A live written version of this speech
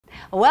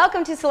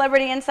Welcome to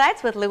Celebrity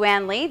Insights with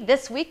Luann Lee.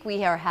 This week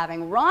we are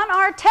having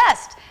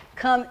Artest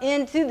come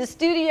into the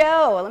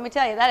studio. Let me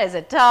tell you, that is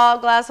a tall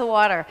glass of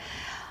water.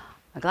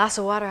 A glass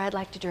of water I'd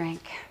like to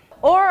drink.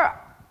 Or,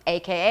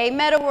 AKA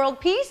Metta World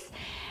Peace.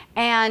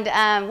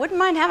 And wouldn't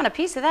mind having a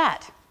piece of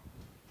that.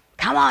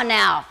 Come on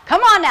now.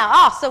 Come on now.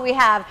 Oh, so we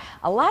have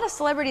a lot of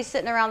celebrities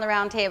sitting around the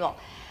round table.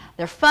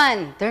 They're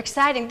fun. They're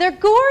exciting. They're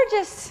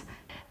gorgeous.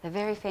 They're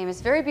very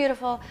famous, very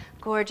beautiful,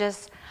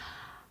 gorgeous.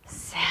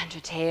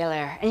 Sandra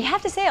Taylor. And you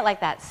have to say it like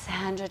that,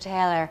 Sandra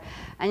Taylor.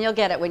 And you'll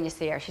get it when you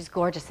see her. She's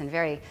gorgeous and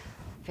very,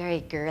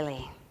 very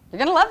girly. You're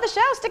going to love the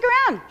show. Stick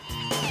around.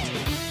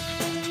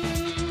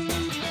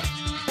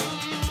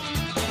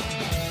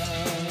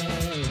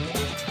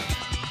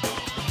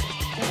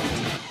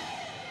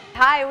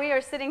 Hi, we are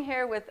sitting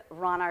here with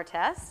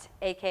Artest,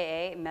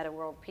 a.k.a. Metta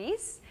World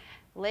Peace,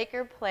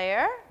 Laker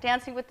player,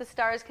 Dancing with the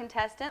Stars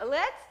contestant.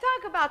 Let's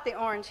talk about the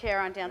orange hair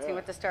on Dancing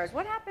with the Stars.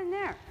 What happened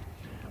there?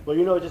 Well,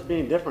 you know, just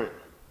being different.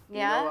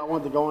 Yeah? You know, I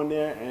wanted to go in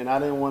there, and I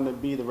didn't want to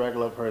be the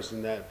regular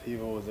person that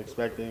people was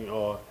expecting,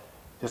 or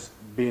just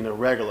being a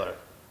regular.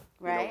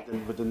 Right. You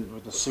know,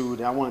 with the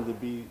suit. I wanted to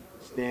be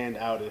stand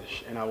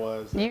outish, and I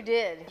was. You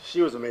did.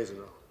 She was amazing,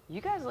 though.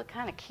 You guys look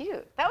kind of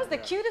cute. That was the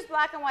cutest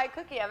black and white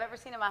cookie I've ever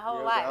seen in my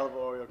whole life. It was a hell of an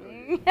Oreo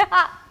cookie.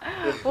 Yeah.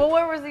 Well,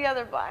 where was the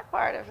other black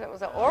part? If it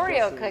was an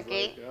Oreo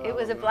cookie, it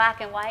was a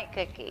black and white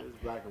cookie. It was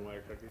a black and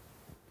white cookie.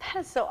 That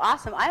is so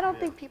awesome. I don't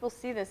think people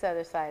see this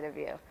other side of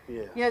you.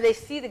 Yeah. You know, they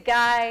see the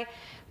guy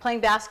playing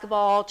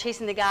basketball,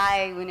 chasing the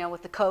guy, you know,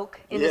 with the Coke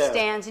in the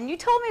stands. And you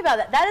told me about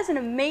that. That is an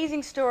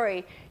amazing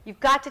story. You've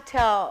got to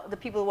tell the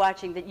people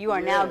watching that you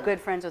are now good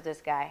friends with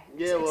this guy.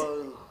 Yeah,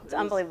 it's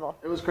unbelievable.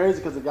 It was crazy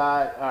because the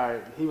guy, all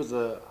right, he was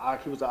an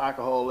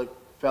alcoholic,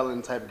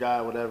 felon type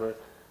guy, whatever.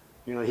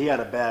 You know, he had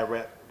a bad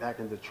rep back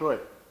in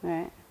Detroit.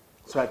 Right.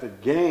 So at the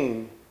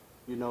game,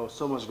 you know,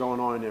 so much going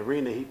on in the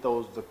arena, he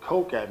throws the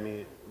Coke at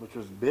me, which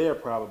was beer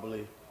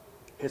probably,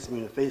 hits me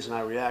in the face, and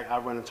I react. I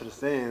run into the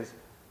stands,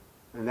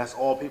 and that's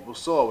all people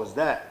saw was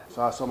that.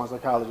 So I saw my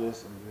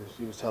psychologist, and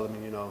she was telling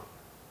me, you know,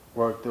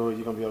 work through it,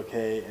 you're going to be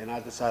okay, and I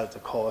decided to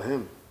call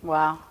him.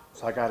 Wow.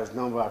 So I got his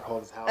number, I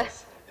called his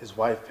house. His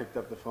wife picked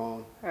up the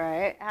phone.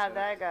 Right. How'd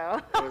that go?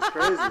 It was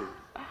crazy.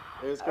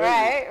 It was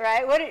crazy.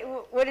 Right.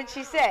 What did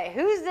she say?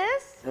 Who's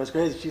this? It was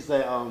crazy. She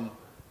said,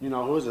 you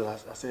know, who is it? I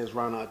said, it's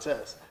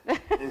Artest.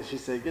 And she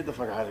said, get the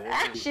fuck out of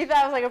here. She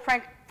thought it was like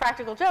a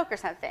practical joke or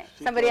something.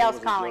 Somebody else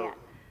calling it.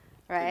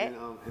 Right?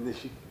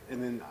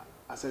 And then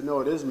I said,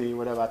 no, it is me,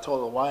 whatever. I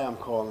told her why I'm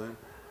calling.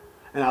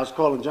 And I was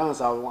calling John,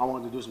 so I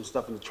wanted to do some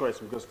stuff in Detroit,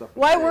 some good stuff.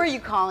 Why were you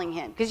calling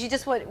him? Because you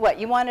just, what,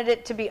 you wanted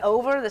it to be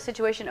over, the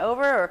situation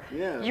over? Or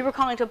yeah. You were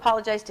calling to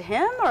apologize to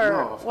him? Or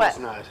no, of course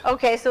not.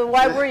 Okay, so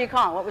why were you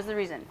calling? What was the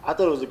reason? I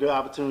thought it was a good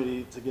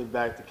opportunity to give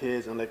back to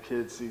kids and let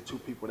kids see two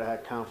people that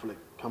had conflict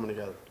coming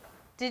together.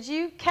 Did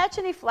you catch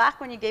any flack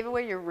when you gave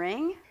away your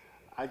ring?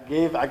 I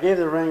gave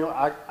the ring,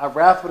 I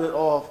raffled it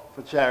off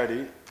for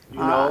charity, you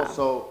know,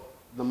 so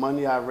the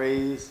money I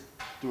raised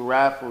through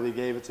raffle, we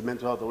gave it to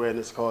mental health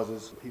awareness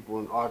causes, people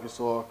in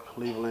Arkansas,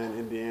 Cleveland,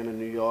 Indiana,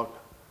 New York,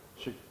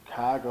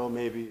 Chicago,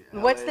 maybe.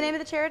 What's LA. the name of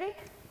the charity?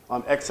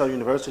 Excel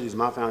University is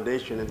my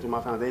foundation, and through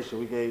my foundation,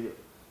 we gave,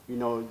 you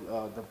know,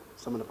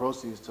 some of the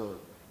proceeds to,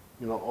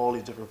 you know, all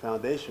these different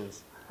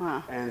foundations.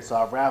 Wow. And so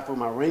I raffled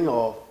my ring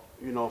off,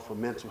 you know, for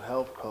mental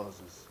health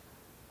causes,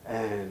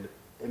 and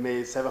it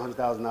made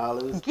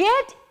 $700,000.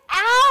 Get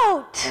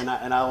out! And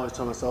I always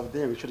told myself,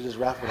 damn, we should have just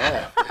raffled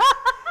that.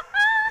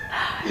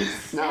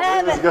 No,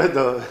 it was good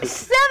though.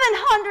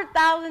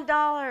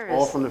 $700,000.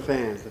 All from the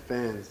fans,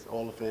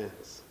 all the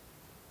fans.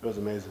 It was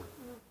amazing.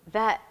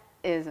 That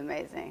is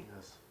amazing.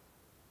 Yes.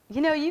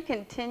 You know, you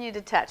continue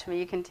to touch me.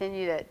 You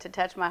continue to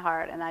touch my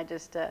heart, and I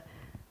just, well,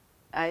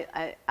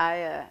 I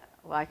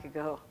could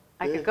go.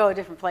 I could go a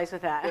different place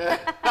with that.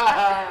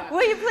 Yeah.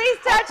 Will you please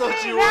touch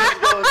me now?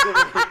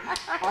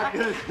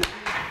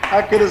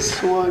 I could have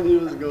sworn you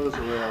was going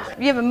somewhere else.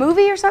 You have a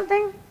movie or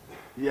something?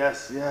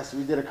 Yes.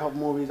 We did a couple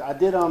movies. I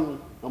did a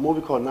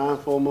movie called 9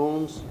 Full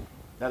Moons.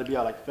 That'll be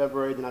out like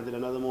February. Then I did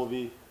another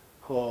movie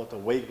called The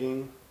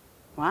Waking.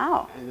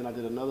 Wow. And then I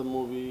did another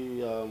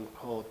movie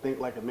called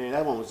Think Like a Man.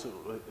 That one was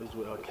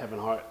with Kevin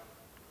Hart.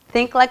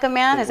 Think Like a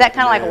Man? Is that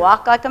kind of like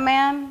Walk Like a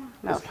Man?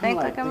 No, Think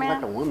Like a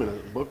Man? Think Like a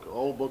Woman.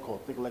 Old book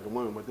called Think Like a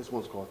Woman, but this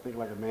one's called Think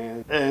Like a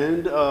Man.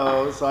 And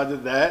so I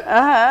did that.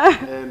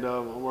 And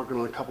I'm working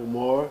on a couple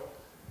more.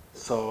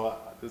 So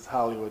this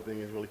Hollywood thing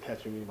is really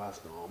catching me by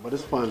storm. But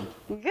it's fun.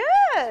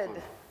 Good.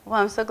 Well,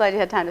 I'm so glad you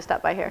had time to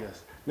stop by here.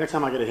 Yes. Next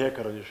time I get a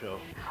haircut on your show.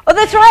 Oh,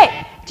 that's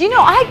right. Do you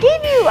know,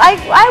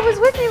 I was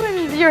with you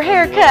with your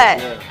haircut.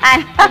 Yeah.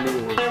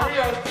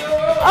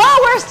 Oh,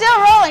 we're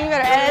still rolling. You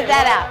better edit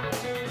that out.